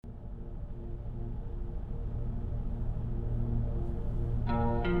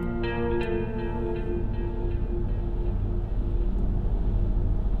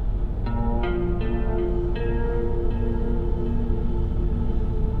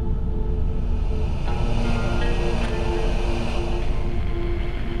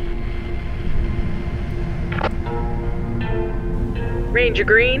Ranger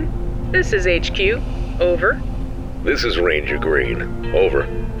Green, this is HQ. Over. This is Ranger Green. Over.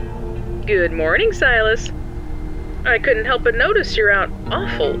 Good morning, Silas. I couldn't help but notice you're out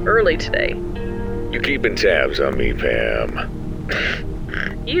awful early today. You keeping tabs on me, Pam?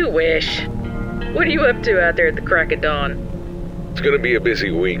 You wish. What are you up to out there at the crack of dawn? It's gonna be a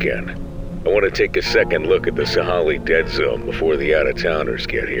busy weekend. I want to take a second look at the Sahali dead zone before the out-of-towners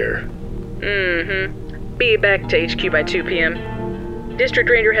get here. Mm-hmm. Be back to HQ by 2 p.m. District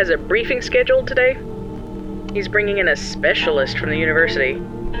Ranger has a briefing scheduled today. He's bringing in a specialist from the university,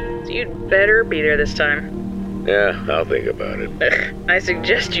 so you'd better be there this time. Yeah, I'll think about it. I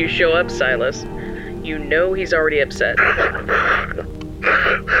suggest you show up, Silas. You know he's already upset.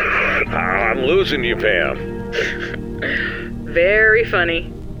 I'm losing you, Pam. Very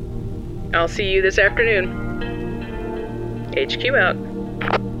funny. I'll see you this afternoon. HQ out.